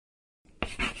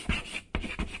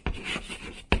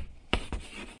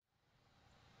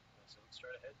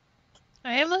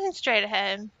I am looking straight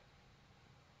ahead. Is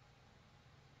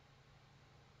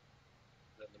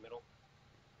that in the middle?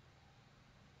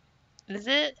 Is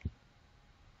it?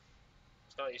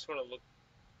 No, you just want to look.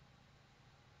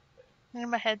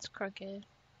 My head's crooked.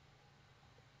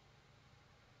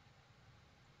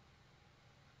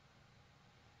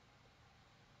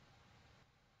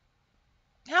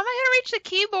 How am I gonna reach the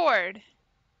keyboard?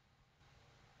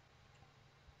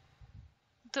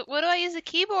 What do I use the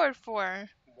keyboard for?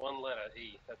 One letter,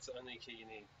 E. That's the only key you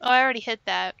need. Oh, I already hit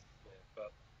that. Yeah,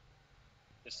 but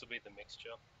this will be the mixture.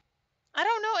 I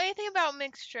don't know anything about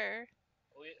mixture.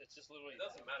 Well, yeah, it's just literally. It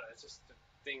doesn't matter. It's just the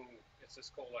thing. It's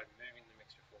just called like moving the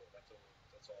mixture forward. That's all.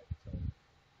 That's all I can tell you.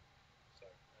 So,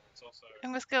 and it's also.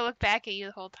 I'm just gonna look back at you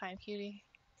the whole time, cutie.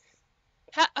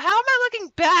 How am I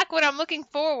looking back when I'm looking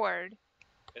forward?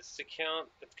 It's to count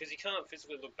because you can't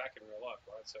physically look back in real life,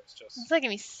 right? So it's just. It's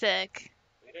making me sick.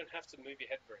 You don't have to move your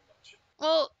head very much.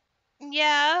 Well,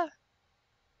 yeah.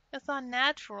 It's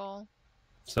unnatural.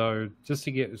 So just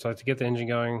to get the engine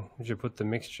going, we should put the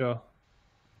mixture,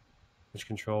 which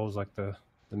controls like the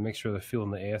mixture of the fuel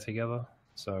and the air together.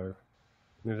 So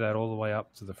move that all the way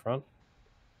up to the front.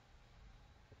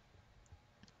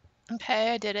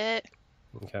 Okay, I did it.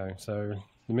 Okay, so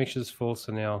the mixture's full.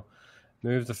 So now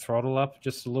move the throttle up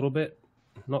just a little bit,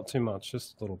 not too much,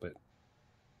 just a little bit.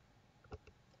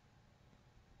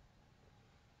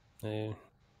 Yeah.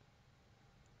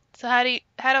 So how do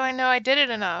I know I did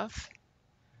it enough?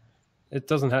 It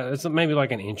doesn't have. It's maybe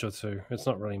like an inch or two. It's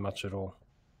not really much at all.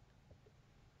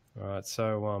 All right,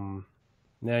 so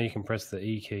now you can press the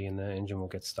E key and the engine will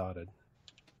get started.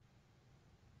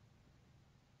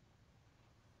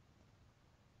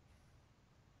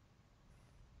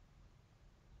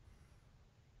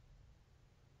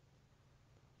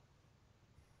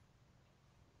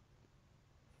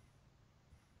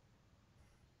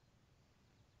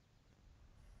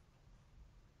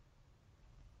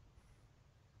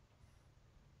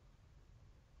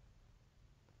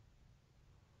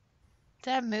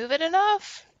 Did I move it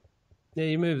enough? Yeah,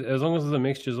 you move as long as the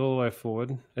mixture's all the way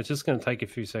forward. It's just going to take a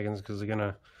few seconds because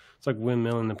it's like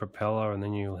windmilling the propeller, and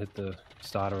then you'll hit the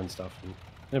starter and stuff. And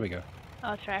there we go.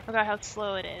 I'll try. I forgot how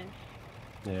slow it is.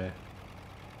 Yeah.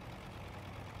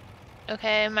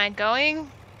 Okay, am I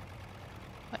going?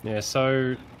 Yeah.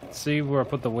 So see where I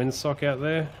put the windsock out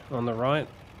there on the right.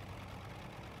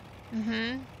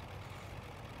 Mm-hmm.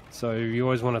 So you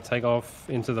always want to take off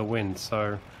into the wind.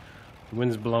 So the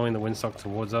wind's blowing the windsock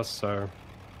towards us. So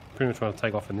pretty much want to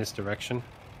take off in this direction.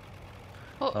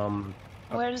 Well,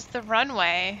 where's the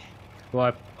runway?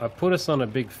 Well, I put us on a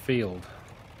big field.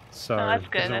 So oh, that's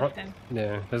good. That's good.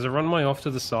 Yeah, there's a runway off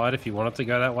to the side if you want it to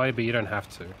go that way, but you don't have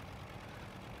to.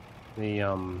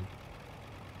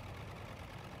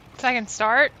 So I can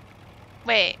start?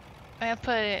 Wait, I gotta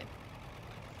put it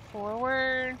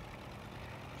forward.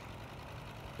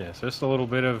 Yeah, so just a little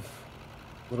bit of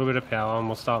power, and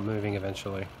we'll start moving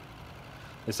eventually.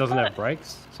 This doesn't have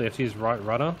brakes, so you have to use right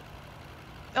rudder.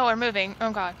 Oh, we're moving.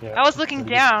 Oh god. Yeah. I was looking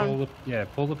down.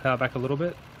 Pull the power back a little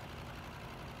bit.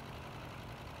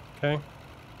 Okay.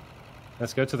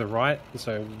 Let's go to the right.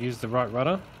 So use the right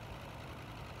rudder.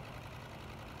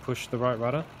 Push the right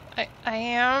rudder. I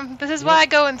am. This is why I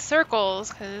go in circles,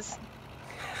 because...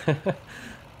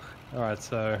 Alright,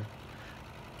 so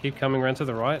keep coming around to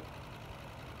the right.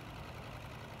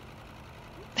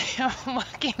 I'm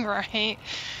looking right.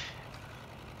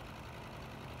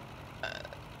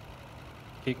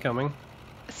 Keep coming.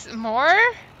 More?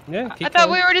 Yeah, keep I thought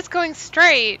coming. we were just going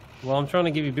straight. Well, I'm trying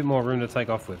to give you a bit more room to take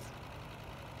off with.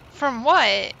 From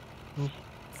what?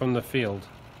 From the field.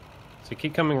 So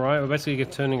keep coming right. We're basically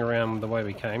turning around the way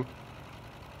we came.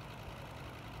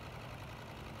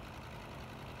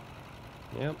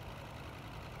 Yep.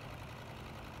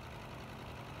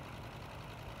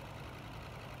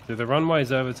 So the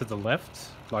runway's over to the left,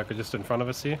 like just in front of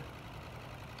us here.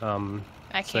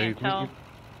 I can't tell.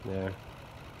 Yeah.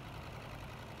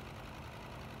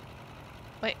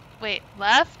 Wait,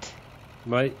 left?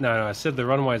 Wait, no, I said the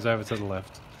runway's over to the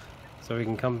left. So we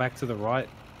can come back to the right.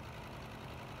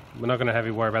 We're not going to have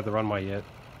you worry about the runway yet.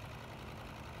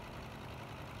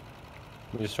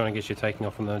 We're just trying to get you taking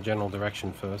off in the general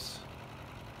direction first.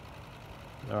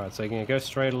 Alright, so you're going to go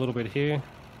straight a little bit here.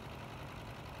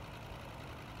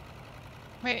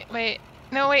 Wait.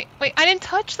 No, wait. I didn't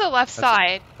touch the left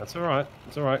side. That's alright.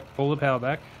 It's alright. Pull the power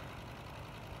back.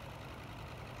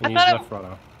 And I use thought left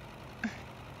rudder.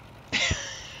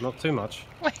 Not too much.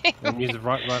 Wait. And use the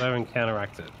right rudder and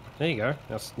counteract it. There you go.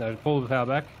 Now pull the power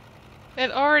back. It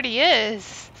already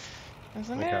is.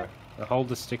 Isn't it? Now hold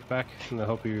the stick back and they'll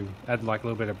help you add like a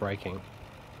little bit of braking.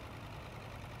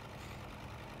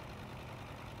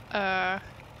 Yep,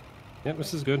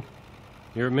 this is good.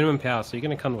 You're at minimum power, so you're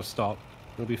going to come to a stop.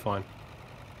 It'll be fine.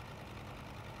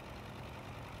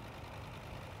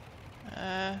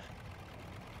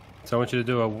 So I want you to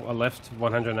do a left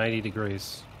 180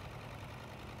 degrees.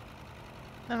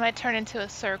 That might turn into a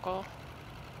circle.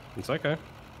 It's okay.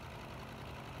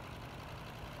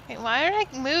 Wait, why are I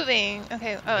moving?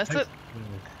 Okay. Oh, so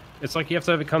It's like you have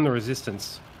to overcome the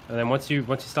resistance, and then once you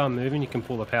start moving, you can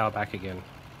pull the power back again.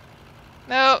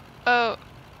 no. Oh,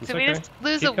 It's did we okay. just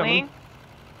lose Keep a coming. wing?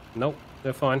 Nope,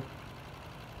 they're fine.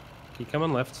 Keep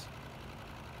coming left.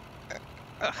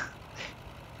 Ugh.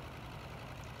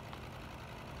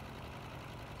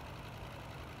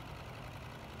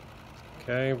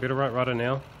 Okay, a bit of right rudder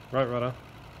now. Right rudder.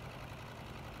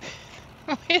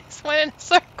 We just went in a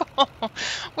circle.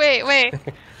 Wait.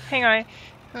 Hang on.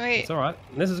 Wait. It's alright.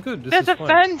 This is good. This There's is a fine.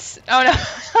 fence. Oh no,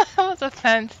 that was a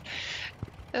fence.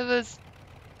 It was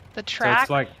the So track. it's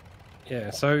like, yeah,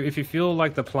 so if you feel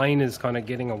like the plane is kind of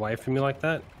getting away from you like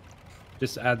that,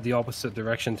 just add the opposite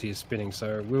direction to your spinning.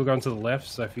 So we were going to the left,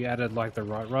 so if you added like the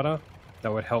right rudder,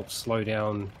 that would help slow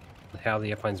down how the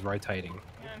airplane's rotating.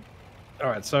 Yeah.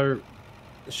 Alright, so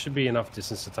this should be enough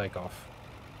distance to take off.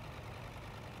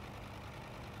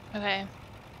 Okay.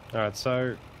 Alright,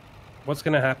 so what's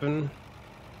going to happen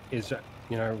is,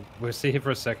 you know, we'll see here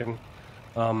for a second.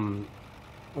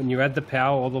 When you add the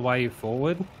power all the way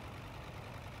forward,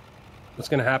 what's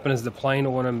going to happen is the plane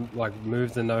will want to like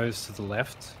move the nose to the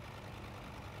left.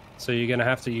 So you're going to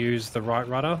have to use the right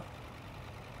rudder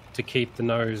to keep the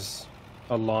nose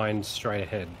aligned straight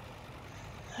ahead.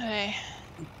 Okay.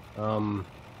 And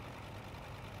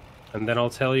then I'll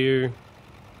tell you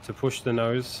to push the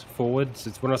nose forwards.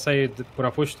 It's when I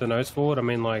push the nose forward, I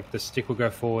mean like the stick will go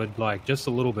forward like just a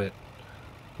little bit.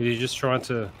 You're just trying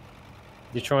to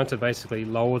basically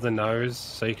lower the nose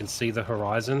so you can see the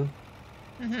horizon.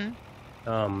 Mhm.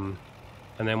 And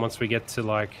then once we get to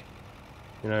like,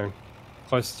 you know,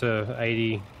 close to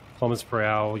 80 kilometers per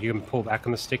hour, you can pull back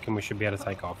on the stick and we should be able to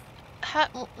take off.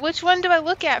 Which one do I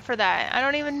look at for that? I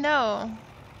don't even know.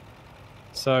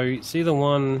 So you see the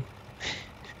one,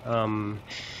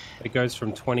 it goes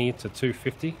from 20 to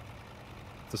 250,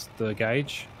 the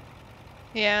gauge.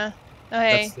 Yeah.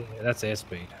 Okay. That's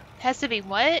airspeed. Has to be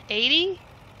what? 80?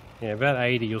 Yeah, about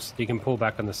 80, you can pull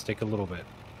back on the stick a little bit.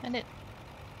 And it.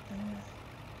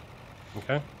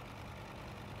 Okay?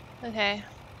 Okay.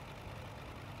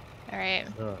 Alright.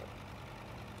 Alright.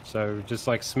 So just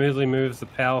like smoothly move the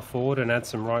power forward and add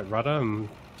some right rudder and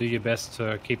do your best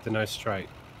to keep the nose straight.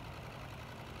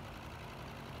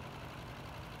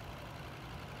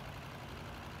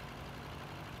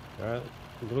 Alright,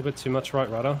 a little bit too much right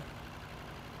rudder.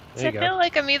 So There I you feel go.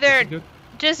 like I'm This either is good.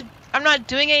 just I'm not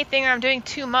doing anything or I'm doing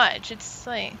too much. It's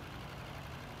like So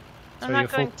I'm you're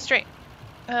not going full- straight.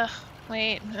 Ugh.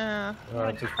 Wait. I'm Alright,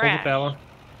 gonna just pull the crash. power.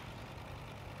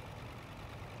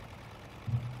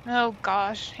 Oh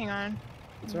gosh. Hang on.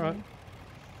 It's alright.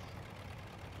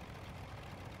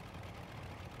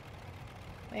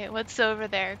 Wait. What's over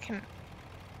there?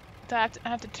 Do I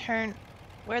have to turn?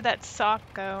 Where'd that sock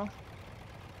go?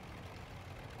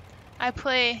 I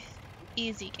play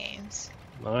easy games.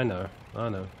 I know.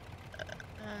 Um,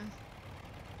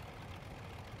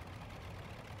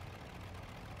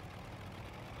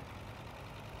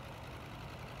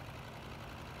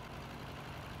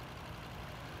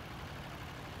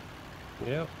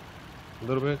 Yep. A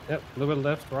little bit. Yep. A little bit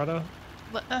left, rudder.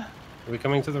 uh, Are we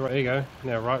coming to the right? There you go.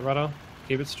 Now right rudder.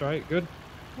 Keep it straight. Good.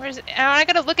 where's it? Am I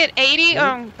gonna look at 80? No. Oh,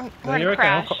 I'm No, gonna you're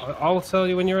okay. crash. I'll tell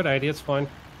you when you're at 80. It's fine.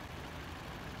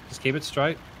 Just keep it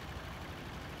straight.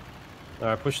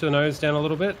 Alright, push the nose down a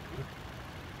little bit.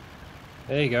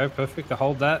 There you go. Perfect. Now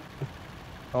hold that.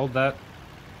 Hold that.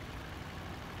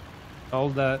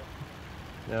 Hold that.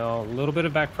 Now a little bit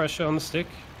of back pressure on the stick.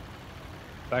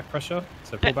 Back pressure.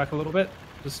 So pull back a little bit.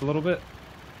 Just a little bit.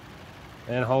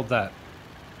 And hold that.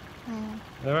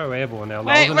 Alright, we're airborne now.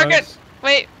 Lower Wait, the we're nose.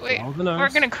 good. Wait. Hold the nose. We're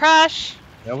gonna crash.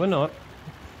 No, we're not.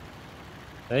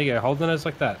 There you go. Hold the nose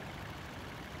like that.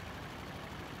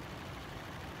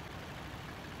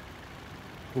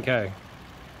 Okay.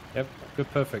 Yep. Good.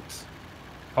 Perfect.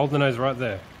 Hold the nose right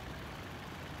there.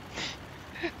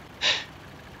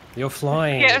 You're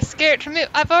flying. Yeah, I'm scared to move.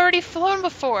 I've already flown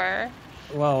before.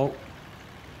 Well,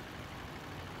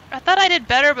 I thought I did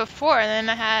better before than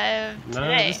I have no.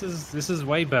 today. This is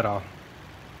way better.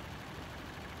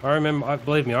 I remember.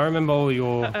 Believe me. I remember all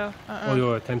your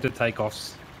attempted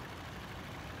takeoffs.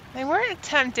 They weren't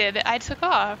attempted. I took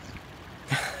off.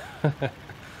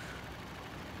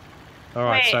 All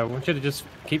right. Wait. So I want you to just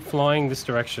keep flying this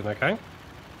direction. Okay.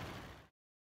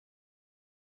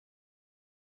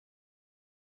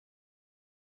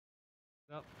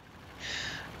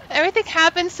 Everything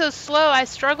happens so slow, I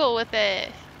struggle with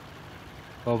it.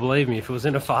 Well, believe me, if it was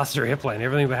in a faster airplane,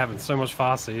 everything would happen so much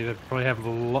faster, you'd probably have a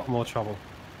lot more trouble.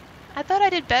 I thought I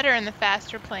did better in the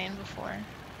faster plane before.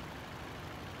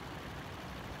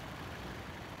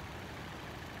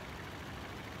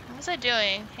 What was I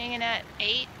doing? Hanging at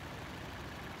 8?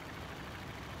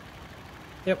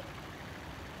 Yep.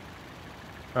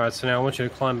 Alright, so now I want you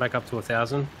to climb back up to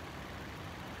 1,000.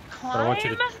 Climb? But I want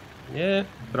you to... Yeah,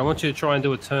 but I want you to try and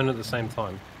do a turn at the same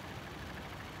time.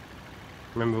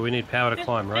 Remember, we need power to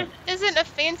climb, right? This isn't a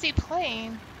fancy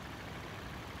plane.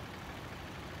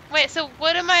 Wait, so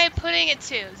what am I putting it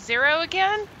to? 0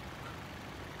 again?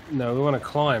 No, we want to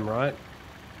climb, right?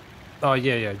 Oh,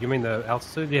 yeah. You mean the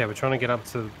altitude? Yeah, we're trying to get up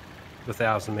to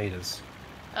 1,000 meters.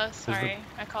 Oh, sorry.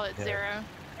 I call it 0.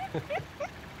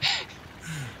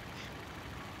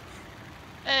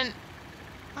 And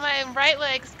my right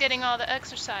leg's getting all the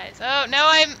exercise. Oh,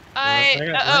 no,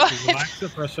 Relax the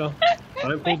pressure.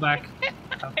 Don't pull back.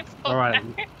 Alright.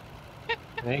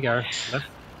 There you go.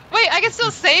 Wait, I can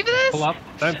still save this? Pull up.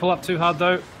 Don't pull up too hard,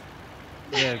 though.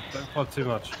 Yeah, don't pull up too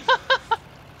much.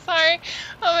 Sorry.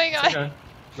 Oh my god. Okay.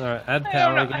 Alright, add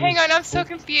power again. Hang on, I'm so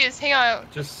confused. Hang on.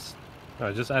 Just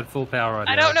add full power right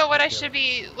now. I don't know what I should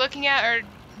be looking at or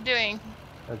doing.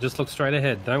 Just look straight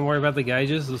ahead. Don't worry about the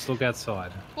gauges. Just look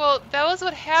outside. Well, that was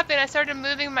what happened. I started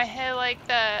moving my head like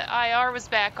the IR was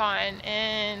back on,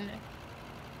 and...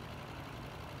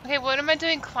 Okay, what am I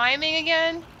doing? Climbing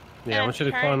again? Yeah, I want you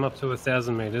to climb up to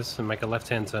 1,000 meters and make a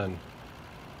left-hand turn.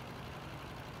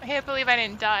 I can't believe I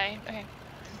didn't die. Okay.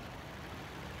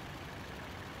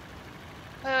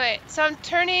 Wait. So I'm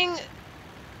turning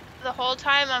the whole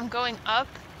time I'm going up?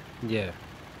 Yeah.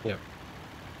 Yep.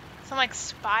 So I'm like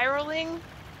spiraling?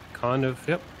 Kind of,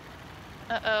 yep.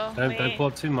 Uh-oh. Don't pull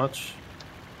up too much.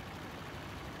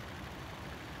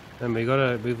 And we've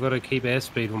got to keep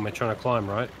airspeed when we're trying to climb,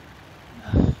 right?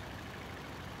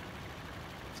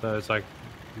 So it's like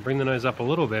bring the nose up a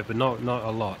little bit, but not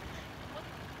a lot.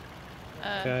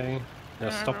 Okay. Now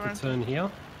stop the turn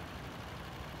here.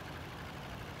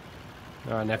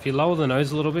 Alright, now if you lower the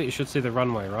nose a little bit, you should see the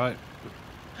runway, right?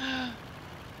 I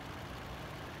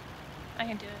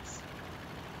can do this.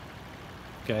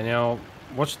 Okay, now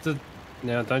watch the...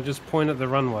 Now don't just point at the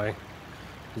runway.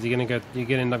 Because you're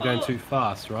gonna end up going too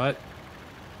fast, right?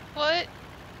 What?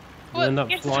 You'll end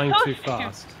up flying too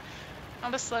fast.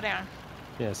 I'll just slow down.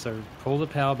 Yeah, so pull the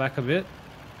power back a bit.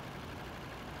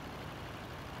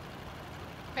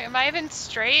 Wait, am I even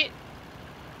straight?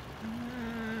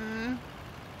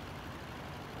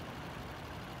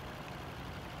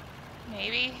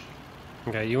 Maybe.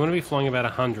 Okay, you want to be flying about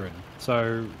 100.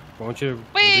 So I want you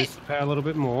to reduce the power a little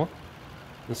bit more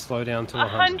and slow down to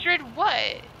 100. 100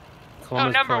 what?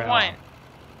 Kilometers number per hour. 1.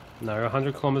 No,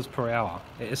 100 kilometers per hour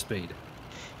airspeed.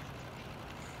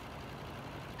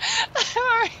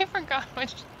 I already forgot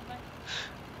which.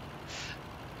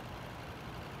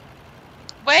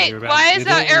 Wait, why is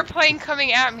that airplane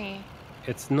coming at me?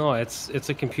 It's not. It's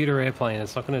a computer airplane.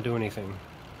 It's not going to do anything.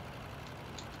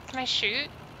 Can I shoot?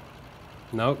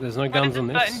 Nope, there's no guns on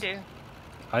this. What does the button do?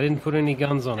 I didn't put any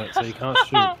guns on it, so you can't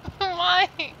shoot. Why?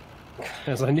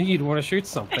 Because I knew you'd want to shoot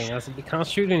something. I said, you can't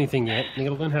shoot anything yet. You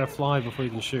gotta learn how to fly before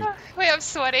you can shoot. Wait, I'm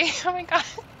sweaty. Oh my god.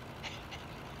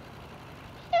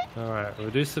 Alright,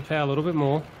 reduce the power a little bit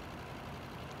more.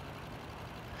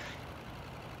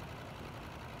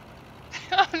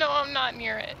 Oh no, I'm not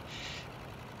near it.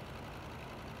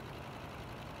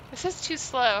 This is too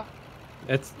slow.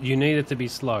 You need it to be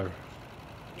slow.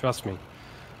 Trust me.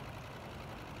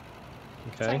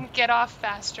 Okay. So I can get off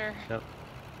faster. Yep.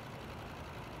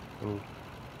 Ooh.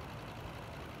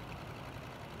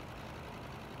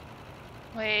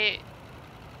 Wait.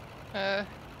 A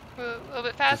little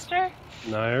bit faster?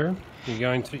 No.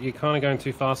 You're kind of going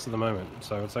too fast at the moment,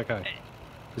 so it's okay.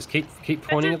 Just keep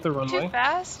pointing at the runway. Too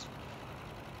fast?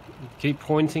 Keep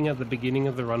pointing at the beginning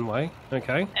of the runway,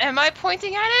 okay? Am I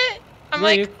pointing at it? I'm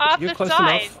Yeah, off you're the close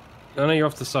side. enough. I know you're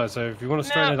off the side, so if you want to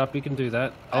straighten it up, you can do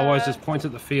that. Otherwise, just point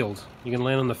at the field. You can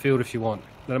land on the field if you want.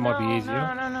 That might be easier.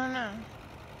 No.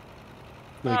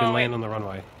 Or you can land on the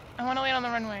runway. I want to land on the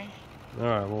runway.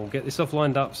 Alright, well, get yourself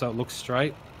lined up so it looks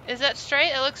straight. Is that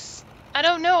straight? It looks... I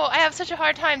don't know. I have such a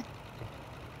hard time.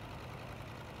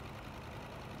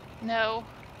 No.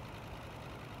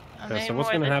 Okay, so what's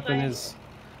going to happen is...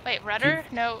 Wait, rudder?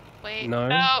 No, wait. No,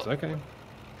 it's okay.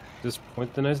 Just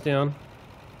point the nose down.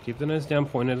 Keep the nose down,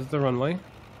 point it at the runway.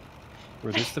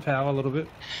 Reduce the power a little bit.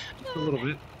 Just a little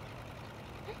bit.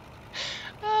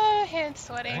 Oh, hands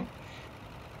sweating. Okay.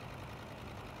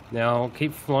 Now,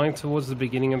 keep flying towards the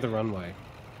beginning of the runway.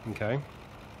 Okay?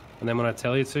 And then when I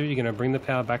tell you to, you're going to bring the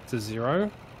power back to 0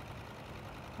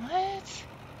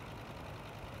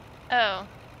 Oh.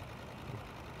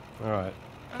 Alright.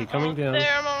 Keep I'm coming almost down.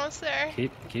 there, I'm almost there.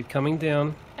 Keep coming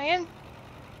down. I am.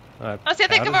 Alright. Oh, see, I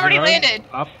think power I've to already 0. landed.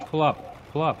 Up, pull up,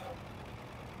 pull up.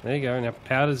 There you go. Now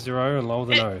power to 0 and lower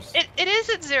the nose. It is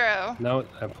at 0. No,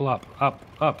 pull up, up,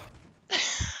 up.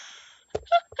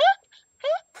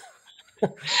 I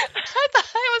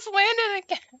thought I was landing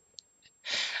again.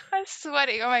 I'm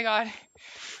sweating. Oh my god.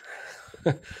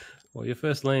 Well, your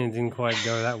first landing didn't quite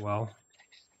go that well.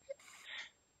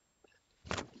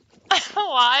 I'm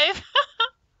alive.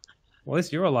 Well, at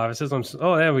least you're alive. It says I'm.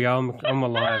 Oh, there we go. I'm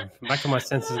alive. Back to my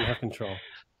senses and have control.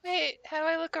 Wait, how do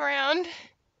I look around?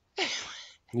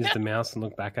 Use the mouse and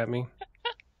look back at me.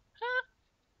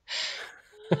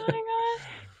 Oh my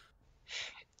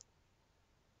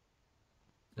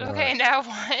god. Okay, Alright. now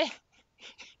what?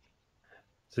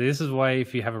 So this is why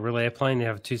if you have a real airplane, you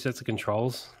have 2 sets of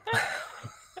controls.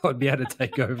 I'd be able to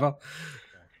take over.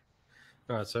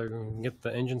 Alright, so we can get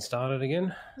the engine started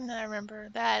again. I remember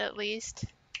that at least.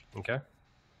 Okay.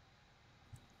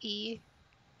 E.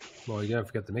 Well, you don't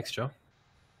forget the mixture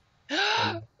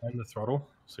and the throttle.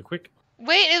 So quick.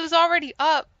 Wait, it was already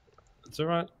up. It's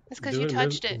alright. It's because you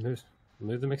touched it.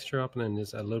 Move the mixture up and then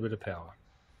just add a little bit of power.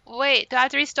 Wait, do I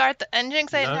have to restart the engine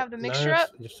because I didn't have the mixture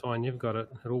up? It's fine. You've got it.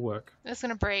 It'll work. It's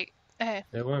gonna break. Okay.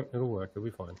 It won't. It'll work. It'll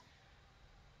be fine.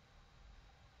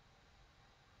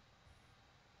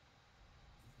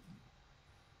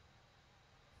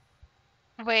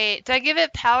 Wait, do I give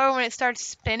it power when it starts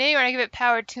spinning, or do I give it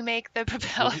power to make the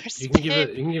propeller You spin? can give it.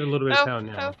 You can give it a little bit of power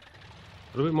now. Oh.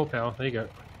 A little bit more power. There you go.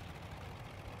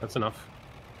 That's enough.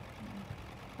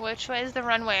 Which way is the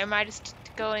runway? Am I just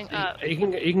going up? You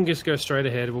can just go straight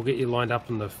ahead. We'll get you lined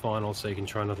up in the final so you can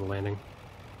try another landing.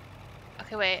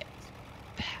 Okay, wait.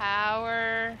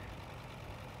 Power.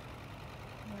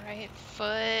 Right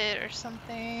foot or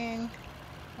something.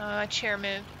 Oh, a chair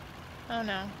moved. Oh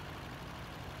no.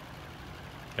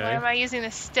 Okay. Why am I using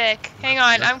the stick? Hang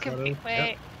on, Yep, I'm confused. yep.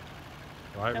 Wait,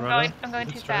 Right, I'm going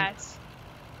too fast.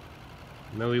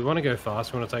 No, we want to go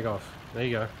fast. We want to take off. There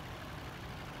you go.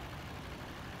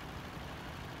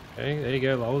 Okay, there you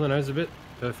go. Lower the nose a bit.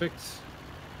 Perfect.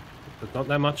 But not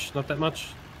that much. Not that much.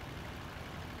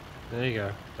 There you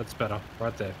go. That's better.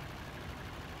 Right there.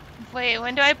 Wait,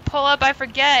 when do I pull up? I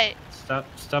forget.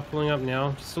 Stop pulling up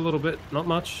now. Just a little bit. Not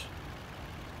much.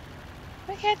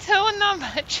 I can't tell when not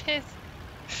much is.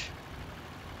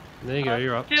 There you go.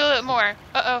 You're up. Do it more.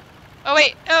 Uh-oh. Oh,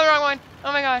 wait. Oh, wrong one.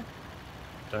 Oh, my God.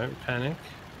 Don't panic.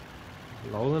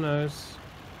 Lower the nose.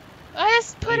 I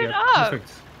just put There you it go. up.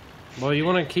 Perfect. Well, you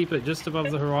want to keep it just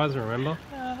above the horizon, remember?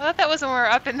 I thought that was when we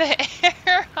were up in the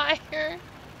air higher.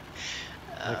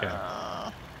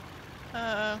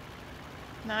 Okay.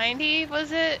 90,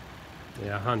 was it?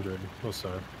 Yeah, 100 or so.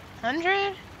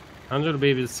 100? 100 will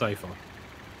be a bit safer.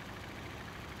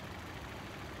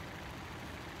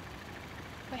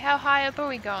 Wait, how high up are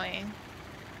we going?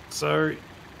 So,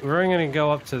 we're only going to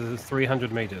go up to the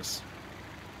 300 meters.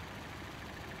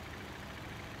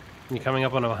 You're coming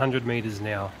up on 100 meters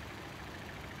now.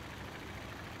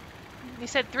 You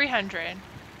said 300.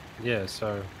 Yeah,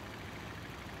 so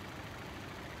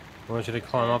I want you to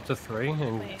climb up to 3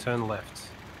 and Wait. turn left.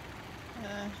 It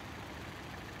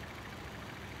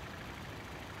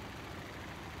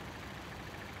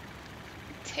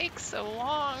takes so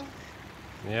long.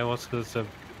 Yeah, well, it's because it's a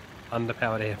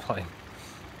underpowered airplane,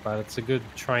 but it's a good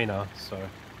trainer. So,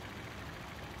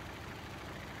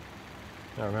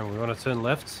 now remember, we want to turn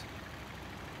left.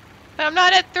 But I'm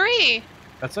not at 3.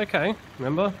 That's okay.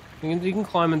 Remember, you can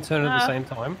climb and turn at the same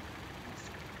time.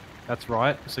 That's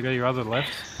right. So go your other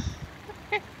left.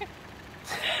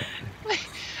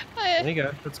 There you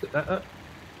go. That's good.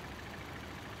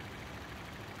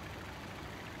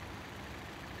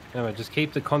 Anyway, just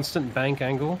keep the constant bank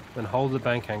angle and hold the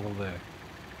bank angle there.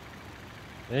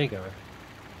 There you go.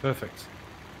 Perfect.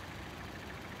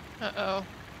 Uh-oh.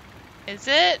 Is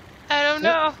it? I don't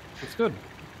know. It's good.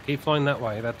 Keep flying that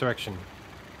way, that direction.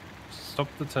 Stop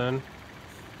the turn.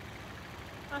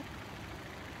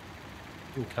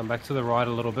 And come back to the right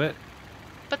a little bit.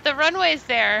 But the runway's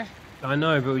there. I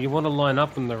know, but you want to line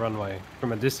up on the runway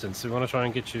from a distance. So we want to try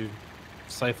and get you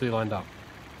safely lined up.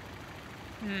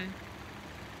 Can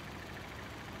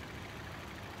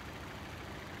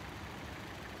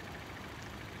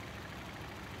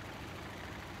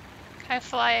I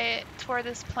fly it toward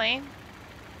this plane?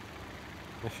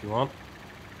 If you want.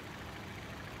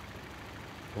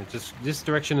 And just this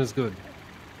direction is good.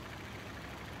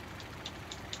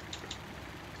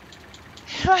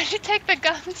 Why'd you take the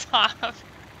guns off?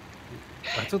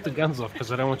 I took the guns off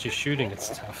because I don't want you shooting at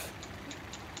stuff.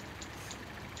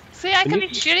 See, I could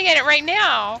be shooting at it right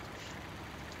now.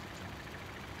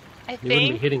 I You wouldn't be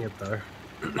think. hitting it though.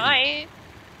 Might.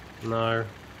 No.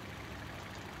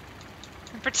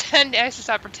 Pretend. I should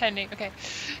stop pretending. Okay.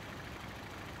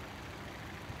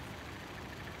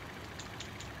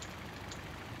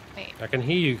 Wait. I can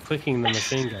hear you clicking the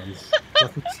machine guns.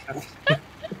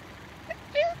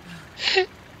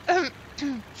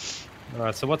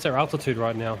 Alright, so what's our altitude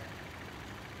right now?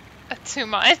 Too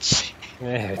much.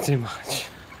 Yeah, too much.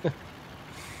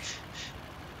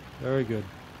 Very good.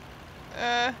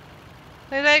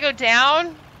 Did I go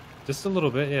down? Just a little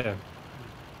bit, yeah.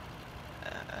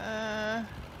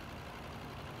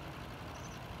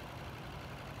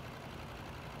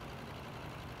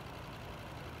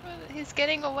 He's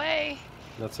getting away.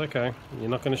 That's okay. You're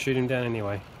not going to shoot him down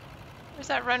anyway. Where's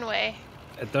that runway?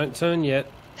 Don't turn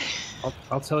yet.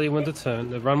 I'll tell you when to turn.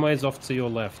 The runway's off to your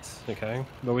left, okay?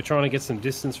 But we're trying to get some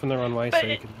distance from the runway so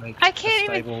you can make I can't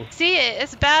stable... even see it.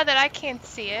 It's bad that I can't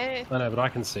see it. I know, but I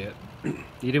can see it. You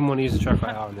didn't want to use the track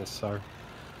radar in this, so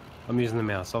I'm using the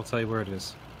mouse. I'll tell you where it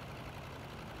is.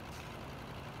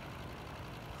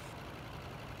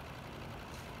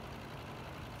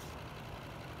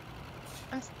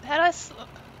 How do I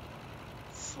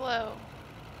slow?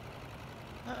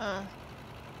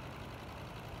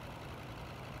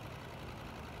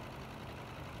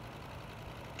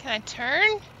 Can I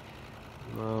turn?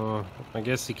 I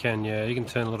guess you can, yeah. You can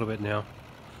turn a little bit now.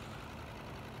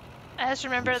 I just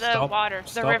remember the water,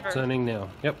 the river. Stop turning now.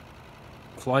 Yep.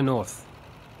 Fly north.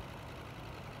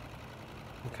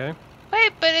 Okay.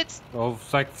 Wait, but it's... Well,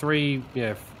 it's like 3...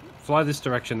 Yeah, fly this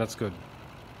direction. That's good.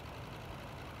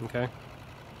 Okay.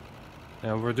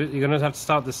 Now, you're going to have to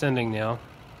start descending now.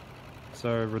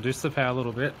 So, reduce the power a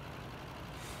little bit.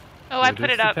 Oh, I put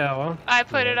it up. Power. I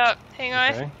put it up. Hang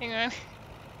on. Okay. Hang on.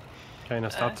 Okay, now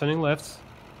start turning left.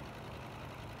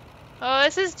 Oh,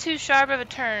 this is too sharp of a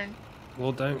turn.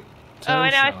 Well, don't turn Oh,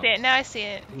 now sharp. I see it. Now I see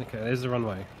it. Okay, there's the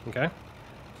runway. Okay?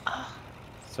 Oh,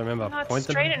 So remember, not point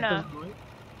the straight enough.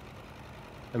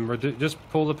 And just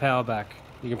pull the power back.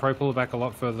 You can probably pull it back a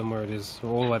lot further than where it is.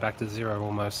 All the way back to 0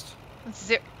 almost.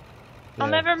 I'll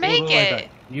Yeah, never pull make all the way it. back.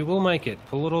 You will make it.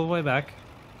 Pull it all the way back.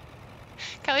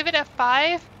 Can I leave it at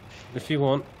 5? If you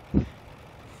want.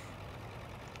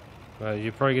 Well,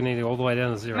 you're probably going to need it all the way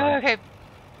down to 0. Okay.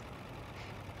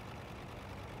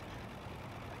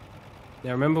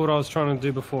 Now remember what I was trying to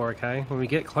do before, okay? When we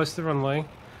get close to the runway,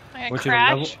 I I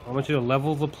crash. want you to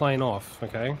level the plane off,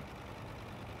 okay?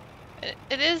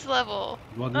 It is level.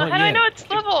 Well, Oh, not how do I yet. know it's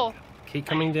level? Keep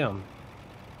coming down.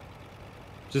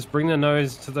 Just bring the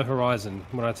nose to the horizon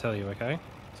when I tell you, okay?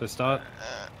 So start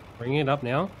bringing it up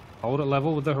now. Hold it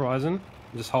level with the horizon.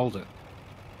 Just hold it.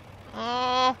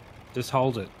 Oh. Just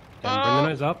hold it. And bring the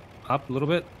nose up a little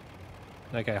bit.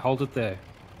 Okay, hold it there.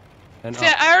 And See,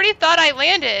 up. I already thought I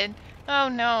landed. Oh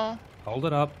no. Hold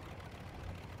it up.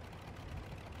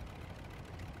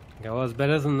 Okay, well, it's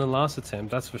better than the last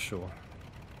attempt, that's for sure.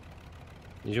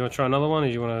 Did you want to try another one, or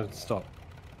do you want to stop?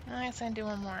 I guess I can do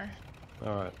one more.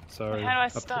 Alright, so... Wait, how do I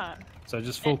stop? So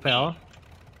just full power.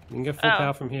 You can get full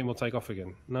power from here and we'll take off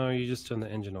again. No, you just turn the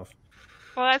engine off.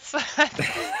 Well, that's...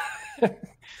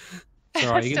 It's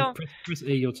alright, you Still- can press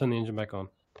E, you'll turn the engine back on.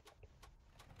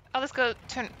 I'll just go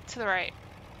turn to the right.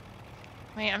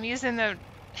 Wait, I'm using the...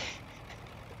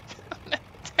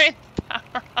 turn the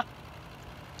power on.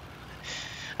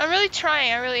 I'm really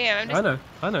trying, I really am.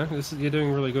 I know. You're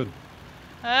doing really good.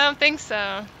 I don't think so.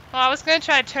 Well, I was going to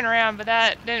try to turn around, but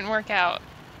that didn't work out.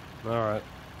 Alright.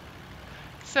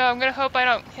 So I'm going to hope I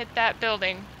don't hit that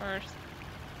building or...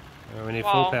 We need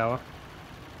Wall. full power.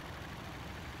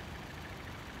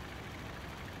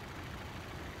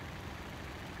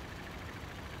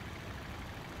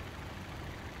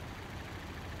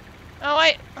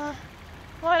 Oh,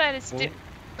 what did I just do?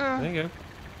 There you go.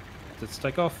 Let's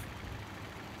take off.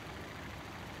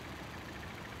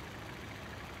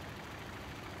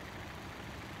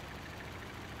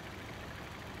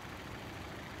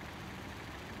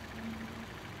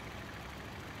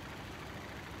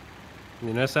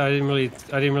 You know, so I didn't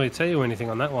really tell you anything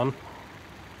on that one.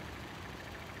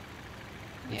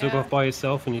 You took Yeah. off by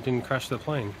yourself and you didn't crash the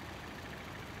plane.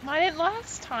 I didn't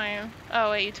last time.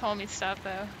 Oh wait, you told me stuff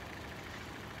though.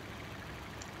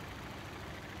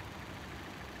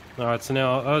 Alright, so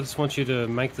now I just want you to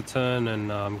make the turn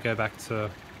and go back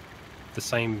to the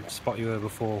same spot you were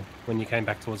before when you came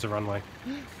back towards the runway.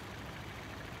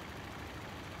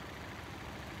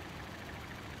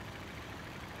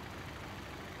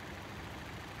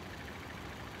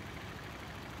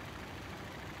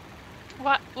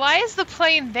 Why is the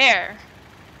plane there?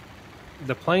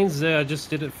 The plane's there, I just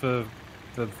did it for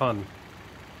fun.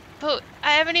 But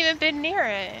I haven't even been near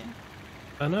it.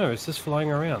 I know, it's just flying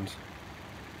around.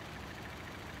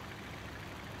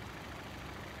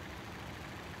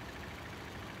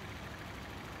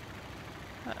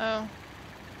 Uh-oh.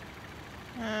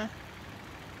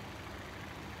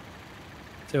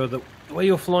 So the way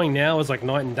you're flying now is like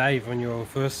night and day when you were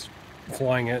first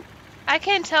flying it. I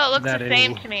can't tell. It looks That the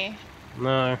same any- to me.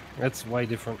 No, that's way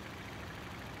different.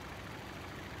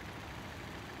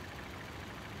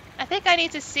 I think I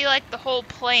need to see like the whole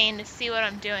plane to see what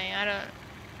I'm doing.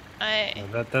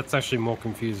 That's actually more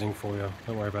confusing for you.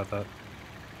 Don't worry about that.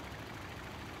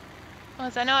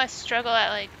 Well, I know I struggle at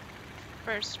like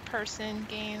first person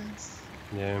games.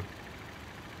 Yeah.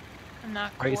 I'm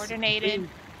not Right, coordinated.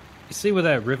 You see where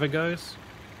that river goes?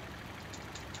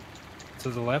 To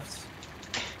the left?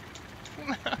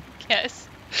 Yes.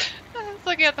 I was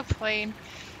looking at the plane.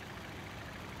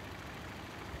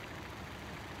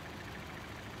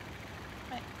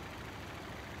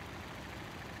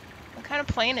 What kind of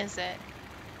plane is it?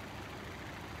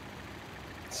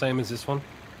 Same as this one.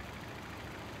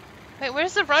 Wait,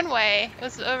 where's the runway? It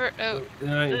was over. Oh,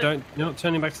 No, you're not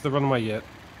turning back to the runway yet.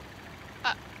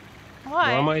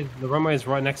 why? The runway is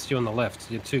right next to you on the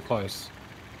left. You're too close.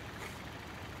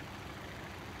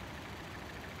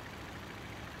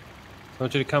 I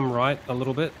want you to come right a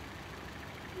little bit.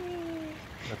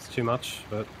 That's too much,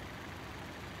 but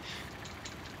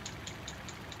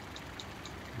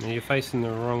you're facing the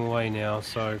wrong way now,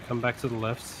 so come back to the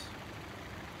left.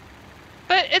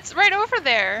 But it's right over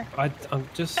there.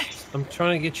 I'm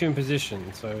trying to get you in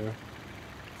position, so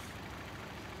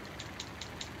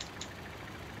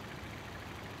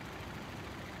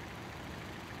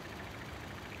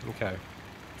okay.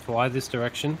 Fly this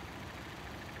direction.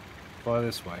 Fly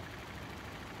this way.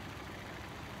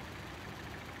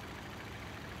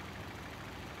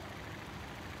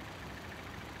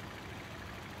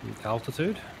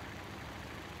 Altitude?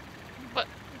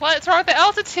 What's wrong with the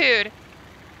altitude?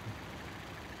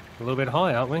 A little bit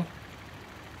high, aren't we?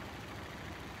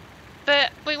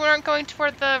 But we weren't going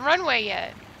toward the runway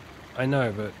yet. I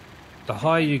know, but the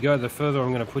higher you go, the further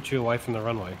I'm going to put you away from the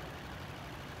runway.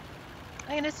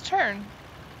 I can just turn.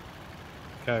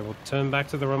 Okay, we'll turn back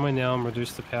to the runway now and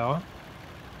reduce the power.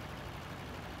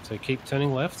 So keep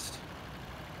turning left.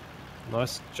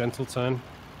 Nice, gentle turn.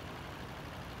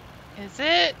 Is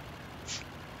it?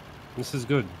 This is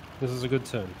good. This is a good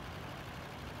turn.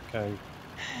 Okay.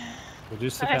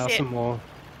 Reduce the I power see it. some more.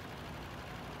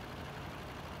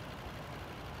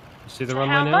 You see the To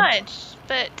runway how now? much?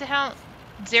 But to how?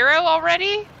 0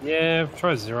 already? Yeah,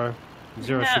 try 0.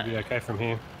 0 No. should be okay from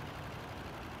here.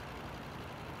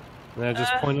 Now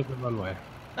just point at the runway.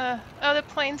 Oh, the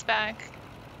plane's back.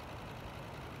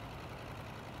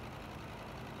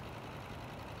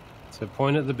 So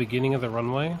point at the beginning of the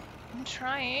runway. I'm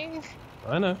trying.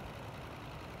 I know.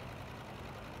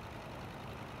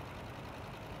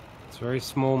 It's very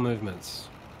small movements.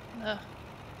 Ugh.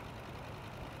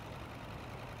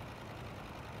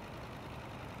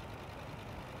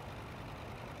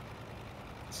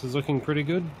 This is looking pretty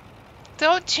good.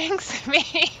 Don't jinx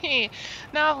me.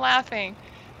 Now I'm laughing.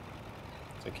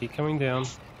 So keep coming down.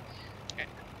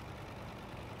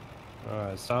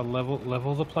 Alright, start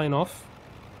level the plane off.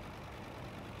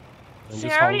 And See,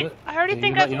 just I hold already, it. I already Yeah,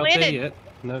 think you're I've not there landed. yet.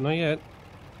 No, not yet.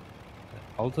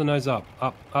 Hold the nose up.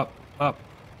 Up, up, up.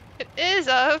 It is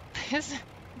up.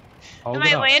 Hold Am it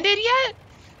I up. landed yet?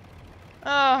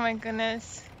 Oh my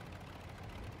goodness.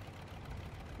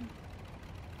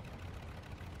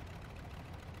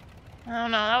 I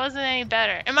don't know. That wasn't any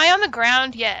better. Am I on the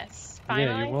ground? Yes. Finally.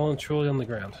 Yeah, you're well and truly on the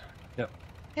ground. Yep.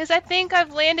 Because I think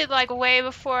I've landed like way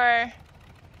before.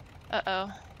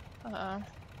 Uh-oh. Uh-oh.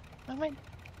 Where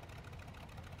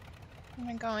am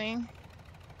I going?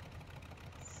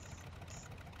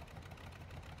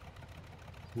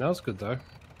 That was good though.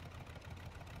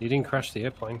 You didn't crash the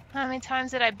airplane How many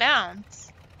times did I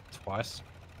bounce? twice.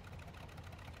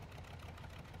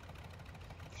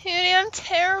 Dude, I'm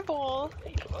terrible.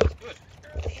 Hey, that was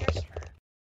good.